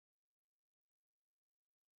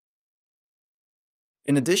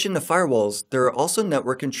In addition to firewalls, there are also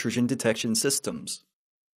network intrusion detection systems.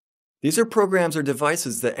 These are programs or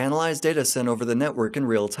devices that analyze data sent over the network in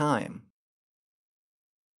real time.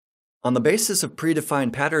 On the basis of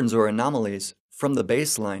predefined patterns or anomalies from the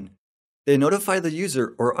baseline, they notify the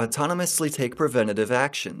user or autonomously take preventative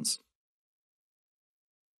actions.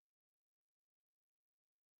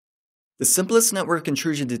 The simplest network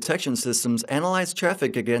intrusion detection systems analyze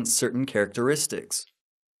traffic against certain characteristics.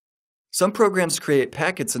 Some programs create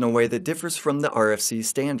packets in a way that differs from the RFC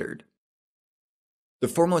standard. The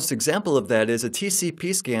foremost example of that is a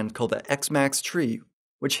TCP scan called the XMAX tree,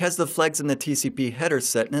 which has the flags in the TCP header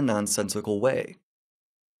set in a nonsensical way.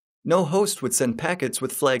 No host would send packets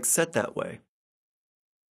with flags set that way.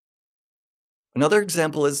 Another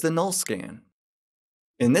example is the null scan.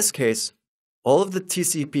 In this case, all of the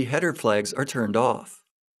TCP header flags are turned off.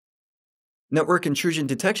 Network intrusion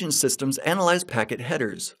detection systems analyze packet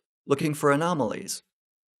headers, looking for anomalies.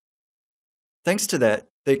 Thanks to that,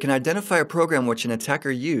 they can identify a program which an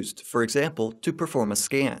attacker used, for example, to perform a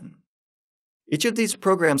scan. Each of these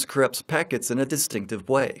programs corrupts packets in a distinctive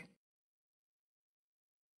way.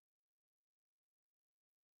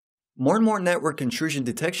 More and more network intrusion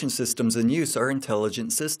detection systems in use are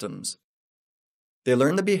intelligent systems. They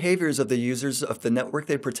learn the behaviors of the users of the network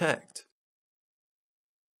they protect.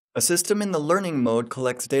 A system in the learning mode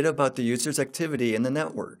collects data about the user's activity in the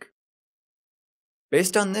network.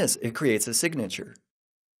 Based on this, it creates a signature.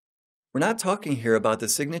 We're not talking here about the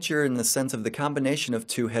signature in the sense of the combination of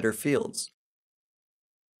two header fields.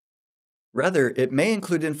 Rather, it may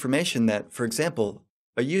include information that, for example,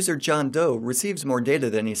 a user John Doe receives more data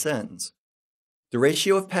than he sends. The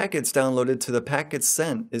ratio of packets downloaded to the packets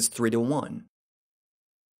sent is 3:1.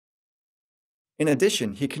 In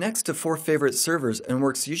addition, he connects to 4 favorite servers and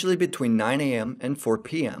works usually between 9 a.m. and 4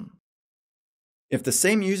 p.m. If the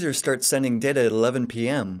same user starts sending data at 11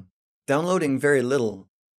 p.m., downloading very little,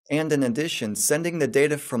 and in addition sending the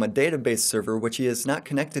data from a database server which he is not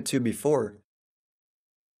connected to before,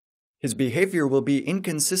 his behavior will be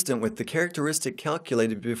inconsistent with the characteristic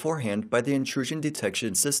calculated beforehand by the intrusion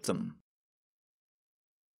detection system.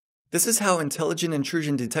 This is how intelligent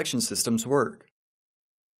intrusion detection systems work.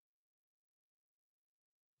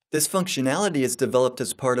 This functionality is developed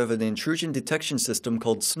as part of an intrusion detection system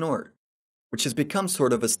called SNORT, which has become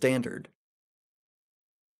sort of a standard.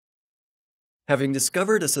 Having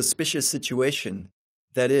discovered a suspicious situation,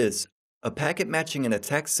 that is, a packet matching an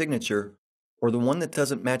attack signature, or the one that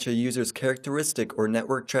doesn't match a user's characteristic or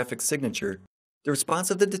network traffic signature, the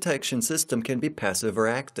response of the detection system can be passive or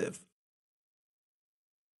active.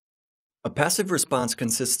 A passive response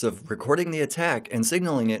consists of recording the attack and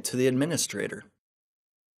signaling it to the administrator.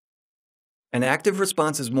 An active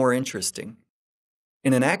response is more interesting.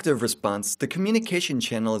 In an active response, the communication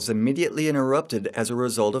channel is immediately interrupted as a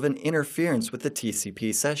result of an interference with the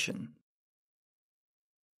TCP session.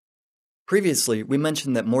 Previously, we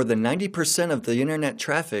mentioned that more than 90% of the internet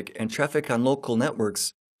traffic and traffic on local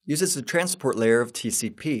networks uses the transport layer of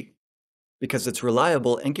TCP, because it's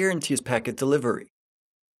reliable and guarantees packet delivery.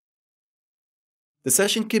 The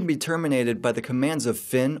session can be terminated by the commands of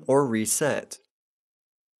fin or reset.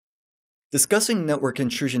 Discussing network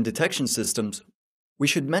intrusion detection systems, we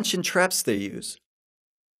should mention traps they use.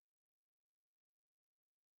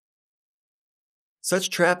 Such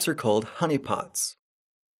traps are called honeypots.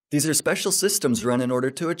 These are special systems run in order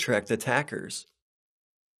to attract attackers.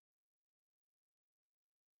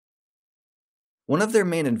 One of their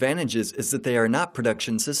main advantages is that they are not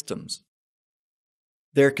production systems.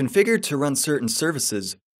 They are configured to run certain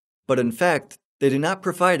services, but in fact, they do not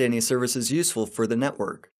provide any services useful for the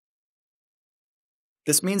network.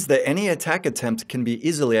 This means that any attack attempt can be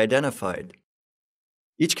easily identified.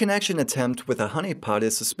 Each connection attempt with a honeypot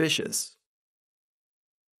is suspicious.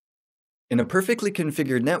 In a perfectly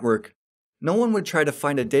configured network, no one would try to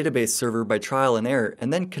find a database server by trial and error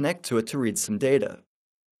and then connect to it to read some data.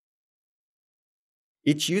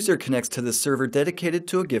 Each user connects to the server dedicated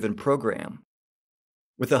to a given program.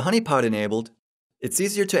 With a honeypot enabled, it's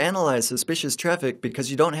easier to analyze suspicious traffic because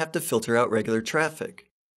you don't have to filter out regular traffic.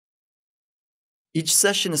 Each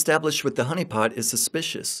session established with the honeypot is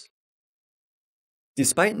suspicious.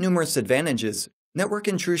 Despite numerous advantages, network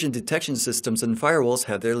intrusion detection systems and firewalls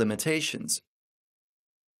have their limitations.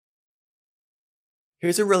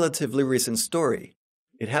 Here's a relatively recent story.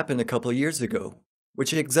 It happened a couple years ago,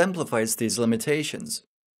 which exemplifies these limitations.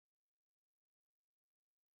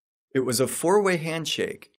 It was a 4-way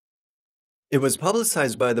handshake. It was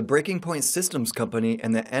publicized by the Breaking Point Systems Company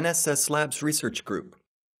and the NSS Labs Research Group.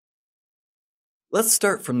 Let's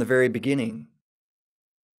start from the very beginning.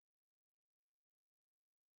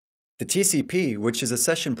 The TCP, which is a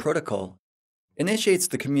session protocol, initiates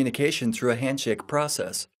the communication through a handshake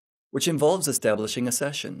process, which involves establishing a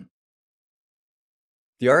session.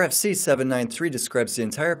 The RFC 793 describes the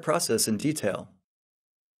entire process in detail.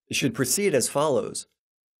 It should proceed as follows.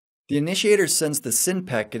 The initiator sends the SYN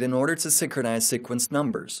packet in order to synchronize sequence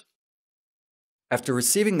numbers. After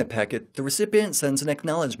receiving the packet, the recipient sends an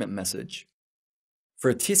acknowledgement message. For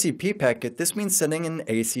a TCP packet, this means sending an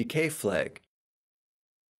ACK flag.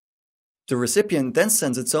 The recipient then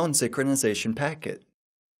sends its own synchronization packet.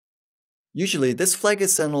 Usually, this flag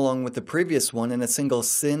is sent along with the previous one in a single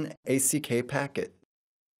SYN ACK packet.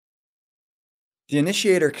 The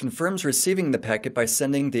initiator confirms receiving the packet by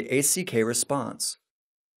sending the ACK response.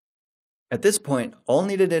 At this point, all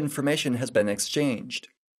needed information has been exchanged.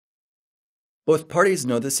 Both parties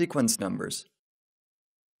know the sequence numbers.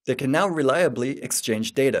 They can now reliably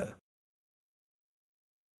exchange data.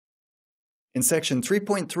 In Section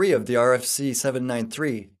 3.3 of the RFC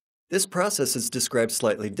 793, this process is described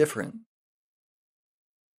slightly different.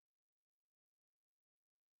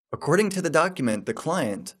 According to the document, the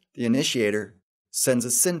client, the initiator, sends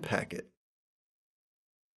a SYN packet.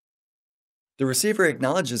 The receiver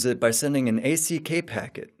acknowledges it by sending an ACK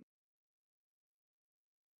packet.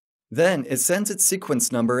 Then it sends its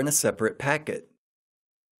sequence number in a separate packet.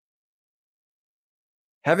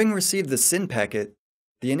 Having received the SYN packet,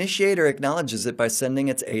 the initiator acknowledges it by sending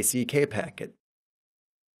its ACK packet.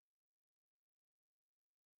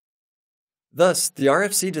 Thus, the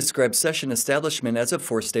RFC describes session establishment as a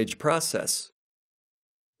four-stage process.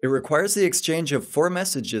 It requires the exchange of 4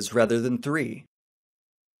 messages rather than 3.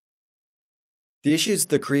 The issues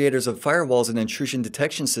the creators of firewalls and intrusion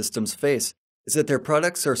detection systems face is that their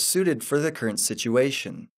products are suited for the current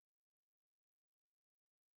situation.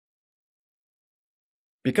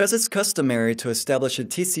 Because it's customary to establish a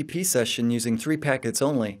TCP session using 3 packets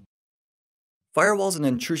only, firewalls and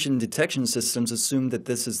intrusion detection systems assume that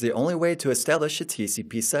this is the only way to establish a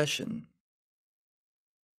TCP session.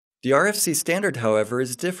 The RFC standard, however,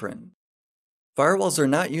 is different. Firewalls are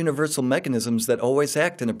not universal mechanisms that always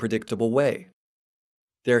act in a predictable way.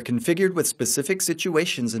 They are configured with specific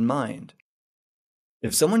situations in mind.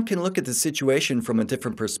 If someone can look at the situation from a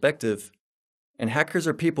different perspective, and hackers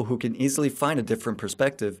are people who can easily find a different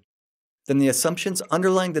perspective, then the assumptions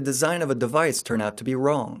underlying the design of a device turn out to be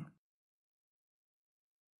wrong.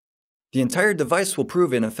 The entire device will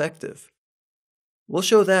prove ineffective. We'll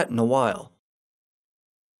show that in a while.